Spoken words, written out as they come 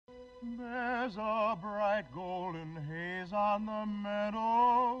There's a bright golden haze on the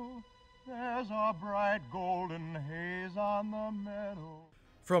meadow. There's a bright golden haze on the meadow.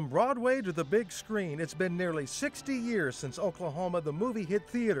 From Broadway to the big screen, it's been nearly 60 years since Oklahoma the movie hit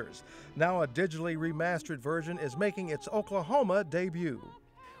theaters. Now a digitally remastered version is making its Oklahoma debut.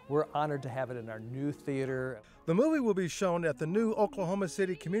 We're honored to have it in our new theater. The movie will be shown at the new Oklahoma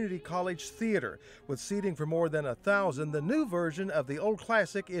City Community College Theater. With seating for more than 1,000, the new version of the old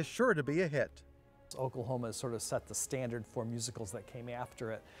classic is sure to be a hit. Oklahoma has sort of set the standard for musicals that came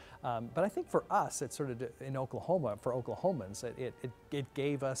after it. But I think for us, it sort of, in Oklahoma, for Oklahomans, it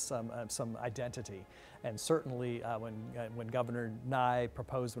gave us some identity. And certainly when Governor Nye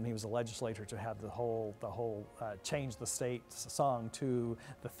proposed when he was a legislator to have the whole change the state song to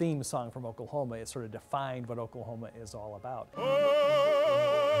the theme song from Oklahoma, it sort of defined what Oklahoma is all about.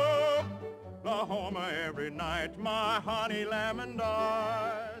 Oh, Oklahoma every night, my honey lamb and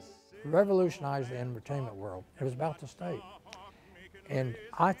I. Revolutionized the entertainment world. It was about the state. And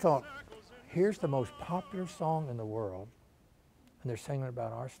I thought, here's the most popular song in the world, and they're singing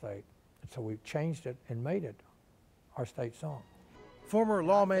about our state. And so we changed it and made it our state song. Former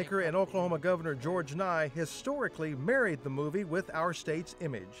lawmaker and Oklahoma Governor George Nye historically married the movie with our state's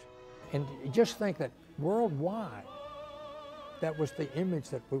image. And just think that worldwide, that was the image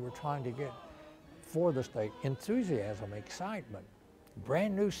that we were trying to get for the state. Enthusiasm, excitement.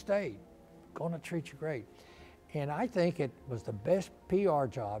 Brand new state, going to treat you great. And I think it was the best PR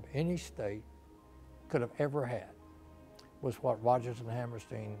job any state could have ever had, was what Rodgers and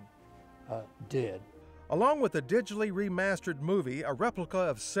Hammerstein did. Along with the digitally remastered movie, a replica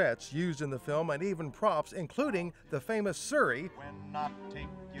of sets used in the film and even props, including the famous Surrey. When I take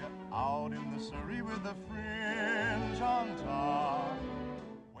you out in the Surrey with the fringe on top.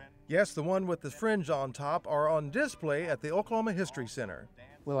 Yes, the one with the fringe on top are on display at the Oklahoma History Center.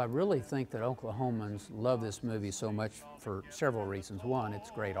 Well, I really think that Oklahomans love this movie so much for several reasons. One, it's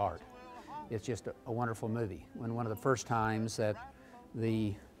great art. It's just a wonderful movie. When one of the first times that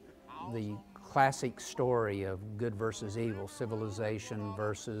the classic story of good versus evil, civilization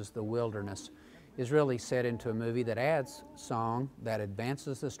versus the wilderness, is really set into a movie that adds song, that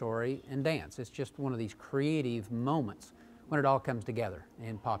advances the story, and dance. It's just one of these creative moments when it all comes together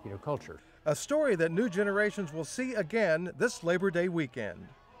in popular culture. A story that new generations will see again this Labor Day weekend.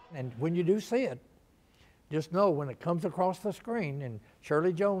 And when you do see it, just know when it comes across the screen and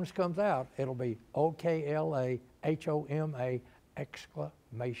Shirley Jones comes out, it'll be OKLAHOMA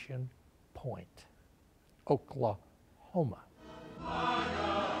exclamation point. Oklahoma.